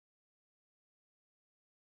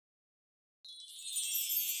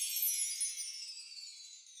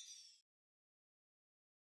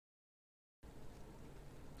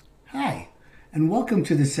and welcome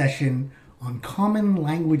to the session on Common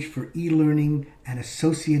Language for eLearning and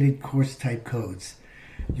Associated Course Type Codes.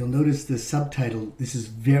 You'll notice the subtitle, this is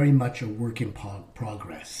very much a work in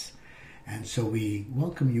progress. And so we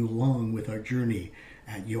welcome you along with our journey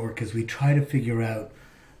at York as we try to figure out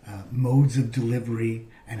modes of delivery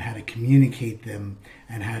and how to communicate them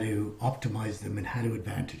and how to optimize them and how to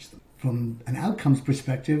advantage them. From an outcomes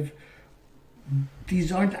perspective,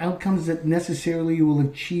 these aren't outcomes that necessarily you will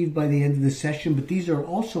achieve by the end of the session, but these are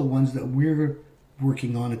also ones that we're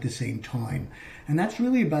working on at the same time. And that's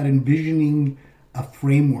really about envisioning a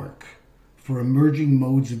framework for emerging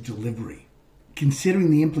modes of delivery,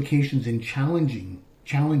 considering the implications and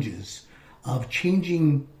challenges of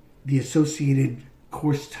changing the associated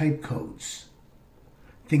course type codes.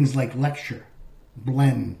 Things like lecture,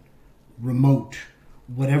 BLEN, remote,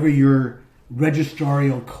 whatever your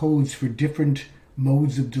registrarial codes for different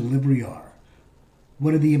modes of delivery are.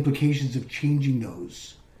 What are the implications of changing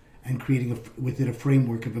those and creating within a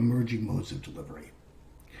framework of emerging modes of delivery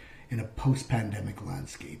in a post-pandemic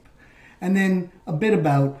landscape? And then a bit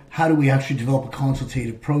about how do we actually develop a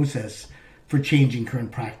consultative process for changing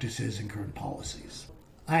current practices and current policies.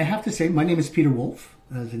 I have to say, my name is Peter Wolf.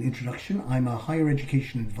 As an introduction, I'm a higher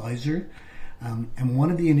education advisor, and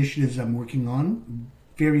one of the initiatives I'm working on,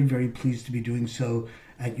 very, very pleased to be doing so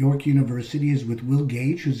at York University, is with Will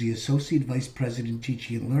Gage, who's the Associate Vice President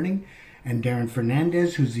Teaching and Learning, and Darren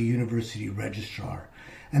Fernandez, who's the University Registrar.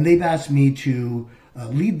 And they've asked me to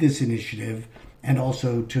lead this initiative and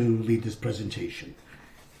also to lead this presentation.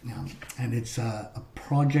 And it's a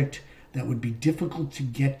project that would be difficult to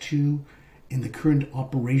get to in the current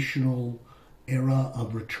operational era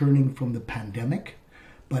of returning from the pandemic,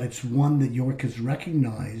 but it's one that York has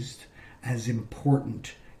recognized as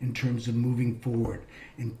important in terms of moving forward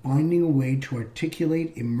in finding a way to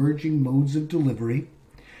articulate emerging modes of delivery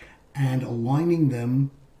and aligning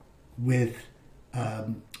them with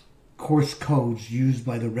course codes used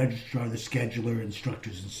by the registrar, the scheduler,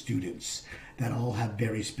 instructors, and students that all have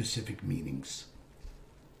very specific meanings.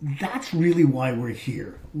 That's really why we're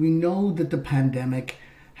here. We know that the pandemic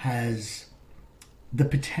has the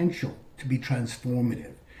potential to be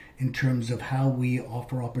transformative in terms of how we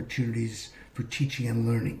offer opportunities for teaching and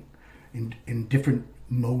learning in different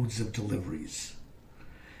modes of deliveries.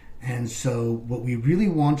 And so what we really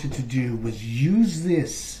wanted to do was use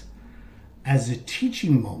this as a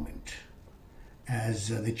teaching moment, as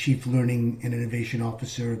the Chief Learning and Innovation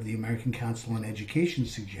Officer of the American Council on Education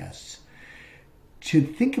suggests, to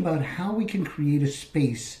think about how we can create a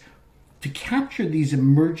space to capture these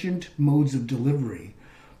emergent modes of delivery,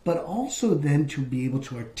 but also then to be able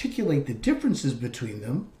to articulate the differences between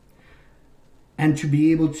them and to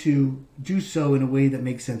be able to do so in a way that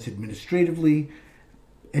makes sense administratively,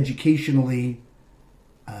 educationally,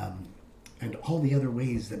 and all the other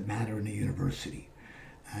ways that matter in a university.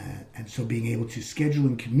 And so being able to schedule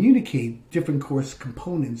and communicate different course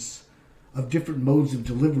components of different modes of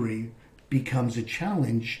delivery becomes a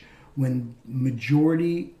challenge when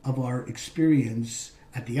majority of our experience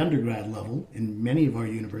at the undergrad level in many of our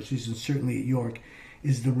universities, and certainly at York,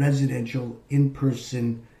 is the residential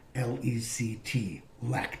in-person LECT,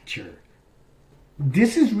 lecture.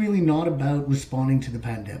 This is really not about responding to the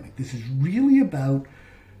pandemic. This is really about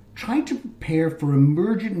trying to prepare for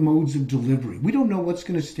emergent modes of delivery. We don't know what's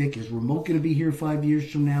going to stick. Is remote going to be here 5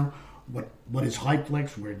 years from now? What is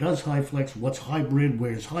HyFlex? Where does HyFlex? What's hybrid?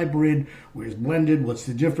 Where's hybrid? Where's blended? What's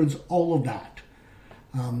the difference? All of that.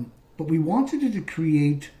 But we wanted to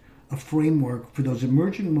create a framework for those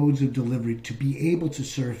emergent modes of delivery to be able to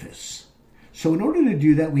surface. So in order to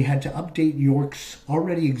do that, we had to update York's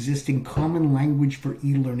already existing Common Language for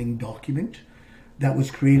eLearning document that was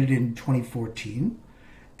created in 2014.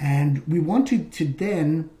 And we wanted to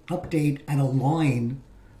then update and align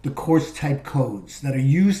the course type codes that are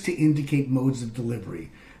used to indicate modes of delivery.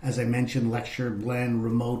 As I mentioned, lecture, BLEN,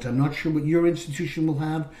 remote. I'm not sure what your institution will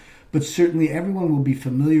have, but certainly everyone will be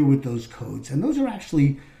familiar with those codes. And those are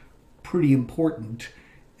actually pretty important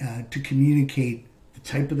to communicate the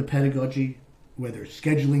type of the pedagogy, whether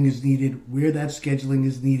scheduling is needed, where that scheduling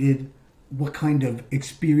is needed, what kind of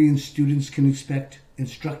experience students can expect,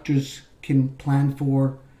 instructors can plan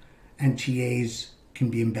for, and TAs can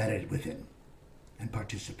be embedded within and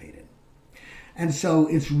participate in. And so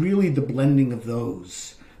it's really the blending of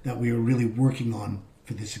those that we are really working on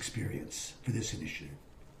for this experience, for this initiative.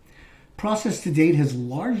 Process to date has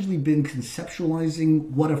largely been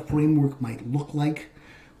conceptualizing what a framework might look like.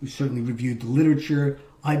 We've certainly reviewed the literature.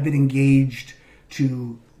 I've been engaged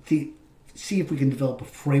to see if we can develop a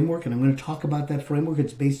framework, and I'm going to talk about that framework.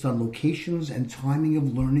 It's based on locations and timing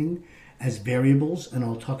of learning as variables, and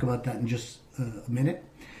I'll talk about that in just a minute.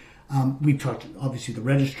 We've talked, obviously, the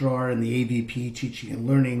Registrar and the AVP, Teaching and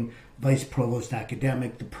Learning, Vice Provost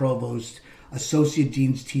Academic, the Provost, Associate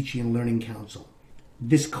Deans, Teaching and Learning Council.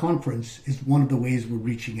 This conference is one of the ways we're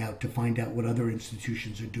reaching out to find out what other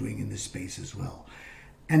institutions are doing in this space as well.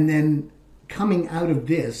 And then coming out of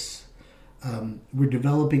this, we're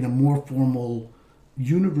developing a more formal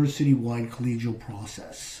university-wide collegial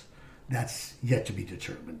process that's yet to be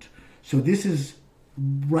determined. So this is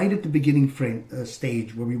right at the beginning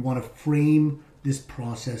stage where we want to frame this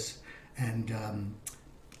process and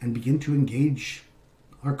begin to engage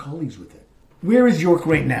our colleagues with it. Where is York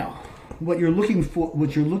right now? What you're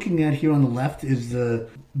looking at here on the left is the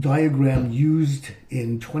diagram used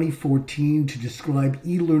in 2014 to describe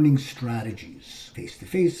e-learning strategies: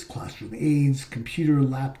 face-to-face, classroom aids, computer,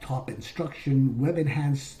 laptop instruction,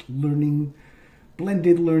 web-enhanced learning,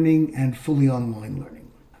 blended learning, and fully online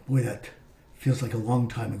learning. Boy, that feels like a long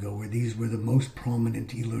time ago where these were the most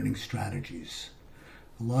prominent e-learning strategies.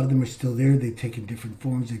 A lot of them are still there. They've taken different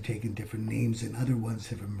forms, they've taken different names, and other ones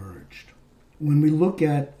have emerged. When we look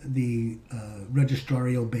at the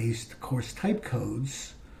registrarial-based course type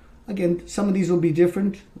codes, again, some of these will be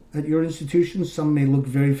different at your institution. Some may look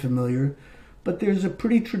very familiar, but there's a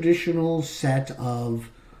pretty traditional set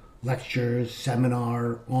of lectures,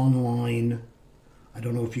 seminar, online. I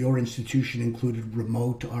don't know if your institution included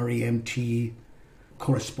remote, REMT,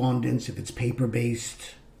 correspondence, if it's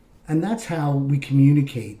paper-based. And that's how we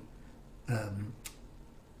communicate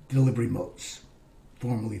delivery modes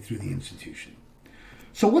formally through the institution.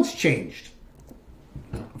 So what's changed?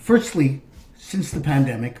 Firstly, since the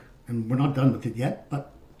pandemic, and we're not done with it yet,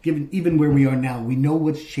 but given even where we are now, we know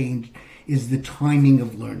what's changed is the timing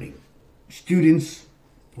of learning. Students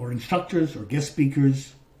or instructors or guest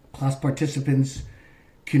speakers, class participants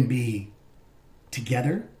can be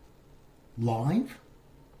together live,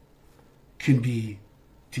 can be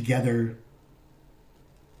together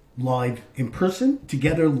live in person,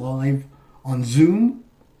 together live on Zoom,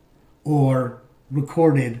 or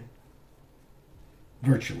recorded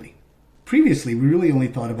virtually. Previously, we really only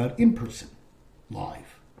thought about in-person,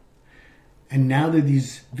 live. And now there are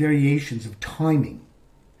these variations of timing.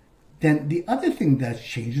 Then the other thing that's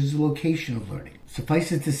changed is the location of learning.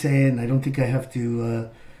 Suffice it to say, and I don't think I have to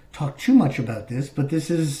talk too much about this, but this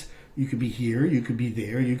is, you could be here, you could be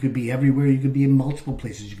there, you could be everywhere, you could be in multiple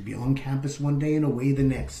places. You could be on campus one day and away the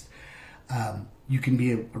next. You can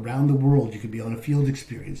be around the world. You could be on a field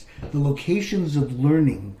experience. The locations of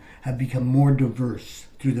learning have become more diverse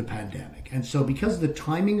through the pandemic. And so because the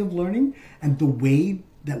timing of learning and the way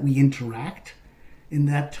that we interact in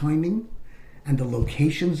that timing and the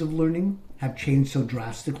locations of learning have changed so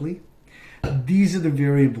drastically, these are the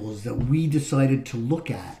variables that we decided to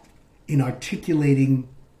look at in articulating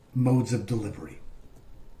modes of delivery.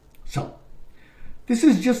 So, this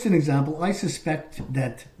is just an example. I suspect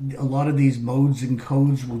that a lot of these modes and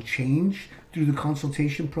codes will change through the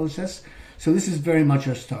consultation process. So this is very much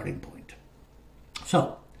our starting point.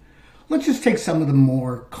 So let's just take some of the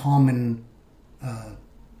more common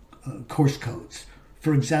course codes.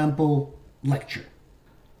 For example, lecture.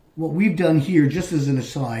 What we've done here, just as an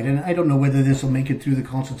aside, and I don't know whether this will make it through the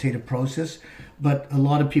consultative process, but a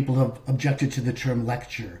lot of people have objected to the term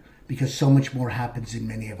lecture because so much more happens in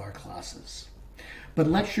many of our classes. But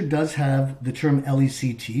lecture does have, the term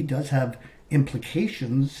LECT does have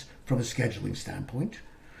implications from a scheduling standpoint.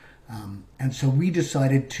 And so we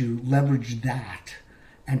decided to leverage that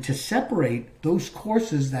and to separate those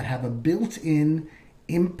courses that have a built-in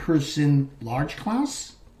in-person large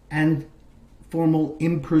class and formal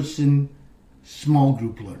in-person small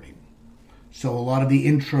group learning. So a lot of the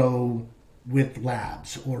intro with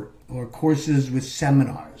labs or courses with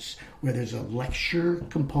seminars where there's a lecture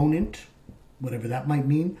component, whatever that might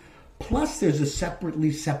mean, plus there's a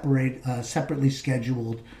separately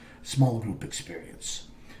scheduled small group experience.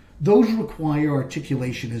 Those require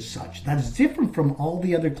articulation as such. That is different from all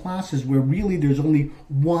the other classes where really there's only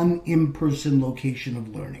one in-person location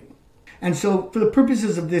of learning. And so for the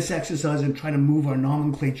purposes of this exercise and trying to move our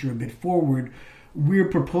nomenclature a bit forward, we're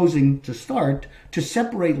proposing to start to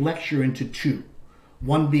separate lecture into two.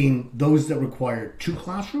 One being those that require 2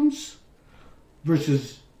 classrooms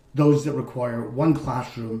versus those that require 1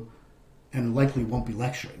 classroom and likely won't be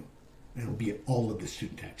lecturing. It'll be all of the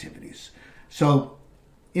student activities. So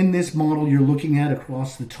in this model you're looking at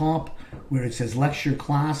across the top where it says lecture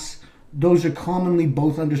class, those are commonly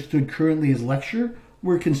both understood currently as lecture.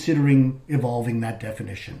 We're considering evolving that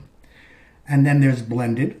definition. And then there's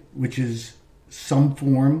blended, which is some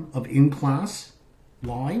form of in-class,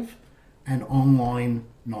 live, and online,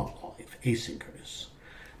 not live, asynchronous.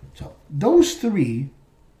 So those 3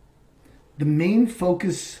 the main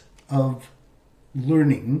focus of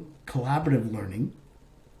learning, collaborative learning,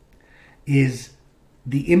 is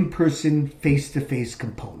the in-person, face-to-face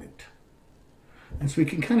component. And so we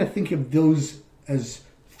can kind of think of those as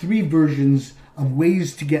three versions of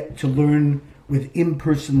ways to get to learn with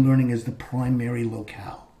in-person learning as the primary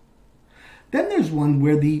locale. Then there's one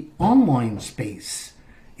where the online space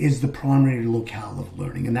is the primary locale of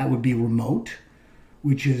learning, and that would be remote,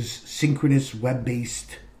 which is synchronous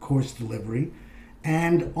web-based course delivery,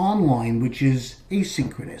 and online, which is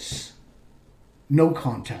asynchronous, no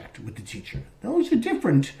contact with the teacher. Those are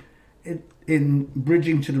different in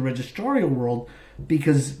bridging to the registrarial world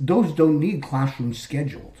because those don't need classrooms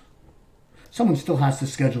scheduled. Someone still has to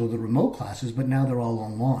schedule the remote classes, but now they're all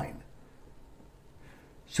online.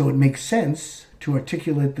 So it makes sense to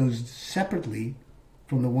articulate those separately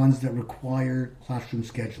from the ones that require classroom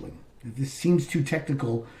scheduling. If this seems too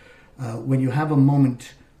technical, when you have a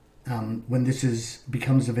moment when this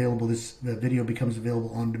becomes available, the video becomes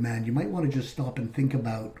available on demand, you might want to just stop and think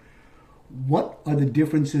about what are the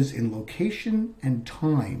differences in location and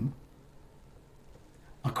time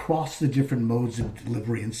across the different modes of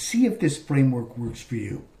delivery and see if this framework works for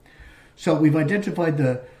you. So we've identified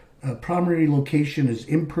the primary location as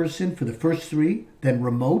in-person for the first three, then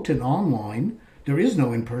remote and online. There is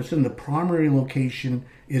no in-person. The primary location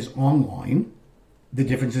is online. The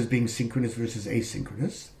differences being synchronous versus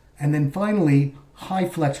asynchronous. And then finally, high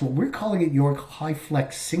flex, what we're calling at York high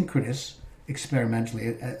flex synchronous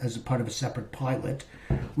experimentally as a part of a separate pilot,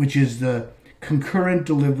 which is the concurrent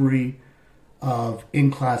delivery of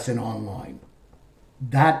in-class and online.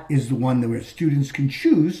 That is the one where students can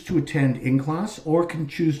choose to attend in-class or can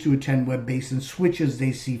choose to attend web-based and switch as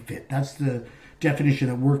they see fit. That's the definition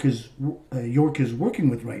that York is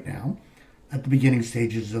working with right now at the beginning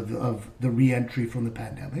stages of the re-entry from the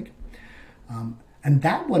pandemic. And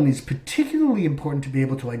that one is particularly important to be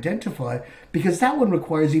able to identify because that one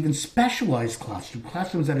requires even specialized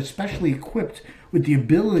classrooms that are specially equipped with the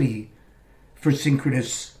ability for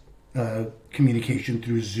synchronous communication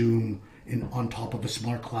through Zoom on top of a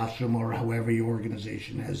smart classroom or however your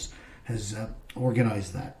organization has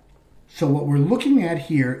organized that. So what we're looking at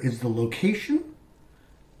here is the location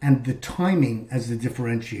and the timing as the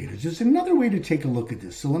differentiators. There's another way to take a look at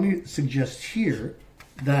this. So let me suggest here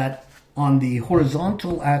that on the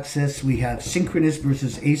horizontal axis, we have synchronous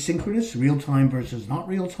versus asynchronous, real-time versus not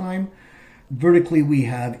real-time. Vertically, we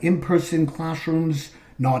have in-person classrooms,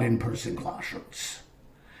 not in-person classrooms.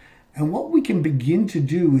 And what we can begin to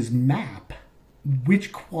do is map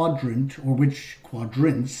which quadrant or which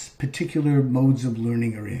quadrants particular modes of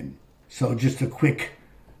learning are in. So just a quick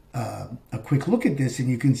look at this, and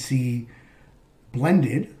you can see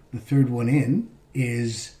blended, the third one in,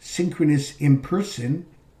 is synchronous in-person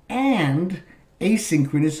and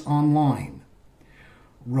asynchronous online.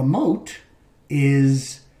 Remote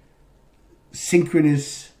is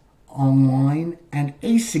synchronous online and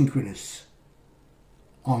asynchronous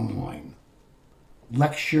online.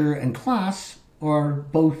 Lecture and class are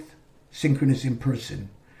both synchronous in person.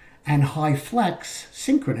 And high flex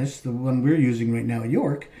synchronous, the one we're using right now at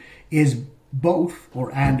York, is both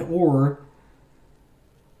or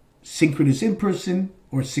synchronous in person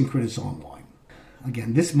or synchronous online.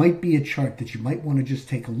 Again, this might be a chart that you might want to just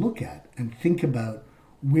take a look at and think about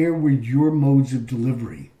where would your modes of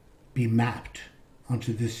delivery be mapped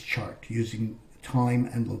onto this chart using time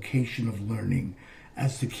and location of learning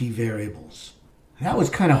as the key variables. That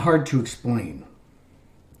was kind of hard to explain.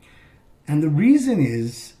 And the reason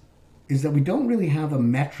is that we don't really have a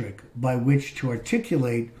metric by which to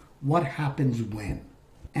articulate what happens when.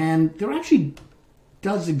 And there actually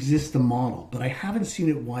does exist a model, but I haven't seen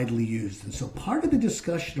it widely used. And so part of the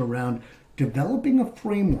discussion around developing a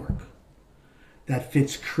framework that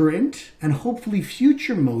fits current and hopefully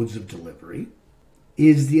future modes of delivery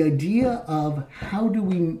is the idea of how do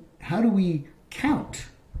we count?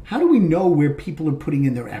 How do we know where people are putting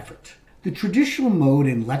in their effort? The traditional mode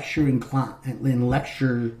in lecture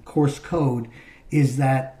course code is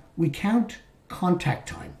that we count contact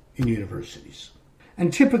time in universities.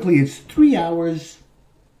 And typically it's 3 hours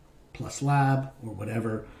plus lab or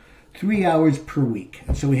whatever, 3 hours per week.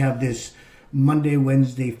 And so we have this Monday,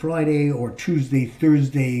 Wednesday, Friday, or Tuesday,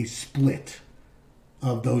 Thursday split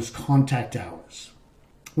of those contact hours.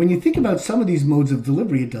 When you think about some of these modes of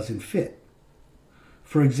delivery, it doesn't fit.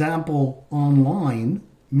 For example, online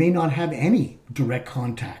may not have any direct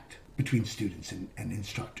contact between students and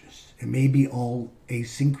instructors. It may be all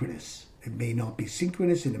asynchronous. It may not be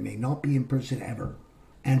synchronous, and it may not be in person ever.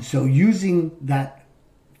 And so using that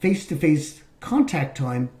face-to-face contact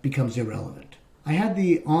time becomes irrelevant. I had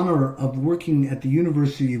the honor of working at the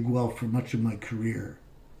University of Guelph for much of my career.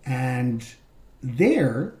 And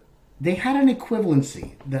there, they had an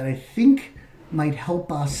equivalency that I think might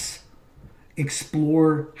help us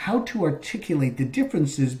explore how to articulate the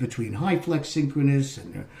differences between high flex synchronous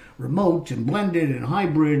and remote and blended and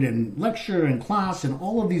hybrid and lecture and class and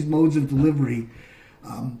all of these modes of delivery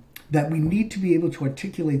that we need to be able to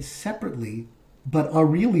articulate separately but are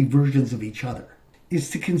really versions of each other, is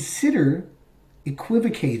to consider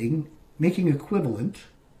equivocating, making equivalent,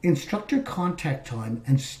 instructor contact time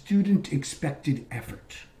and student expected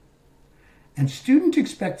effort. And student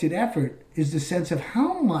expected effort is the sense of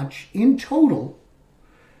how much in total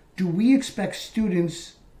do we expect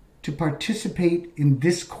students to participate in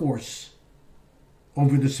this course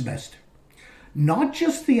over the semester. Not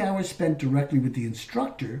just the hours spent directly with the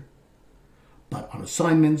instructor, but on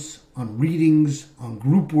assignments, on readings, on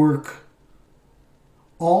group work,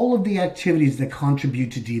 all of the activities that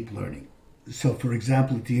contribute to deep learning. So, for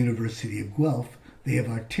example, at the University of Guelph, they have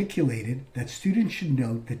articulated that students should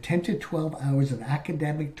note that 10 to 12 hours of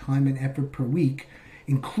academic time and effort per week,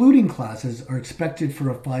 including classes, are expected for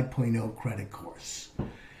a 5.0 credit course.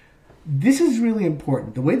 This is really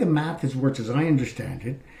important. The way the math has worked, as I understand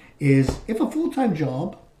it, is if a full-time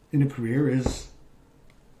job in a career is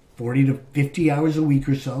 40 to 50 hours a week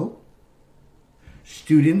or so,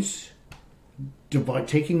 students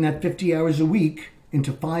taking that 50 hours a week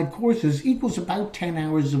into 5 courses equals about 10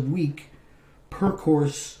 hours a week per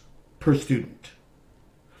course per student.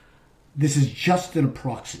 This is just an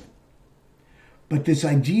approximate. But this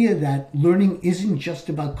idea that learning isn't just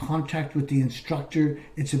about contact with the instructor,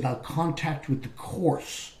 it's about contact with the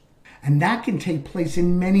course. And that can take place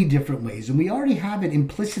in many different ways. And we already have it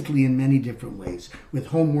implicitly in many different ways, with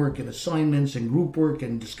homework and assignments and group work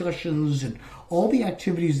and discussions and all the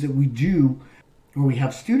activities that we do, or we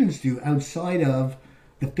have students do, outside of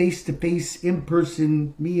the face-to-face,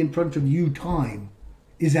 in-person, me in front of you time,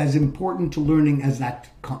 is as important to learning as that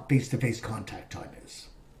face-to-face contact time is.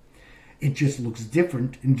 It just looks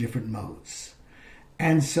different in different modes.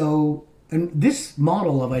 And so this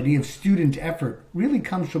model of idea of student effort really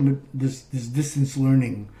comes from this distance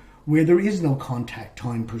learning, where there is no contact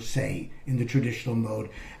time per se in the traditional mode,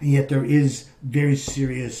 and yet there is very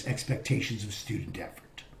serious expectations of student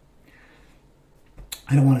effort.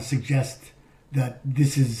 I don't want to suggest that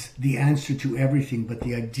this is the answer to everything, but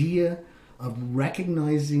the idea of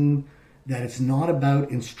recognizing that it's not about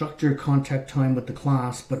instructor contact time with the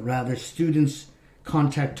class, but rather students'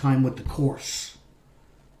 contact time with the course,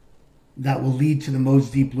 that will lead to the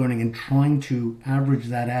most deep learning, and trying to average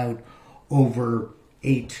that out over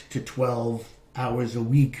 8 to 12 hours a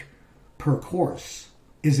week per course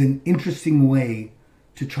is an interesting way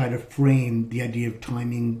to try to frame the idea of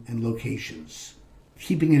timing and locations.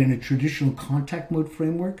 Keeping it in a traditional contact mode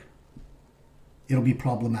framework, it'll be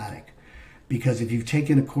problematic. Because if you've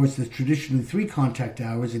taken a course that's traditionally 3 contact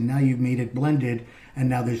hours and now you've made it blended and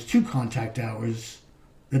now there's 2 contact hours,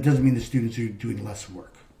 that doesn't mean the students are doing less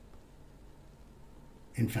work.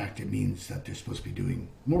 In fact, it means that they're supposed to be doing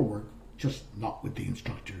more work, just not with the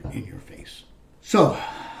instructor in your face. So,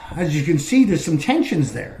 as you can see, there's some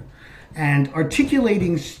tensions there. And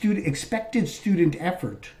articulating expected student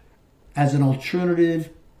effort as an alternative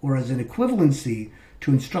or as an equivalency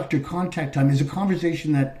to instructor contact time is a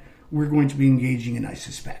conversation that we're going to be engaging in, I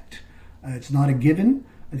suspect. It's not a given.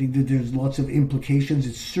 I think that there's lots of implications.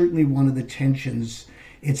 It's certainly one of the tensions.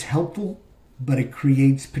 It's helpful, but it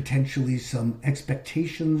creates potentially some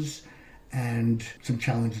expectations and some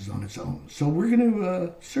challenges on its own. So we're going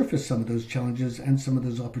to surface some of those challenges and some of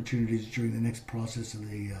those opportunities during the next process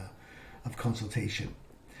of consultation.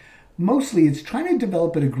 Mostly, it's trying to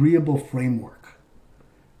develop an agreeable framework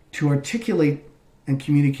to articulate and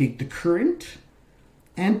communicate the current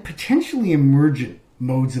and potentially emergent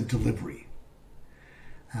modes of delivery,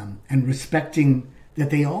 and respecting that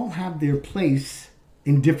they all have their place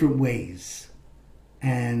in different ways,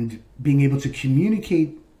 and being able to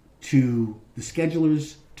communicate to the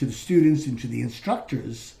schedulers, to the students, and to the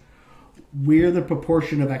instructors where the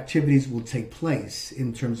proportion of activities will take place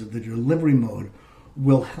in terms of the delivery mode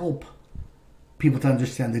will help people to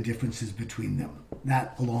understand the differences between them.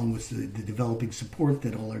 That, along with the developing support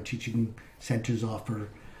that all our teaching centers offer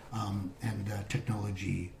and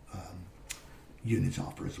technology units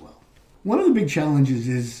offer as well. One of the big challenges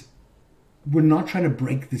is we're not trying to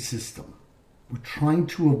break the system. We're trying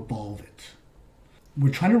to evolve it.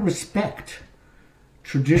 We're trying to respect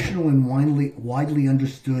traditional and widely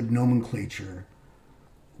understood nomenclature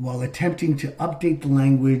while attempting to update the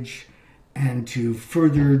language and to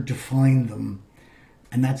further define them.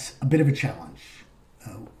 And that's a bit of a challenge.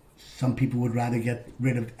 Some people would rather get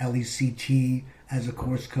rid of LECT as a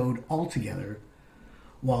course code altogether,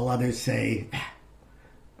 while others say,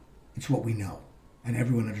 it's what we know, and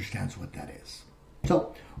everyone understands what that is.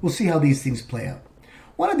 So we'll see how these things play out.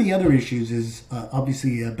 One of the other issues is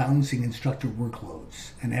obviously balancing instructor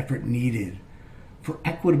workloads and effort needed for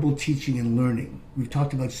equitable teaching and learning. We've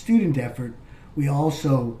talked about student effort. We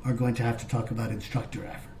also are going to have to talk about instructor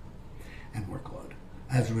effort and workload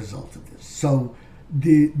as a result of this. So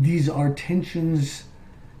these are tensions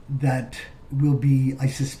that will be, I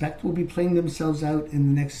suspect, will be playing themselves out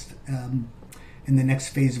in the next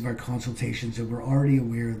phase of our consultations, and we're already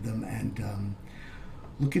aware of them and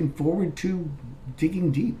looking forward to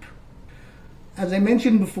digging deep. As I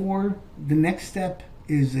mentioned before, the next step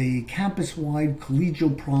is a campus-wide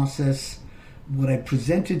collegial process. What I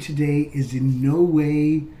presented today is in no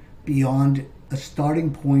way beyond a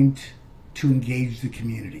starting point to engage the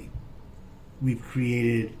community. We've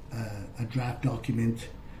created a draft document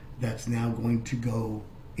that's now going to go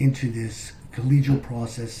into this collegial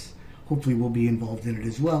process. Hopefully we'll be involved in it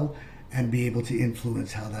as well and be able to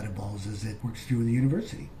influence how that evolves as it works through the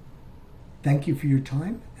university. Thank you for your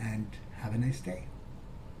time and have a nice day.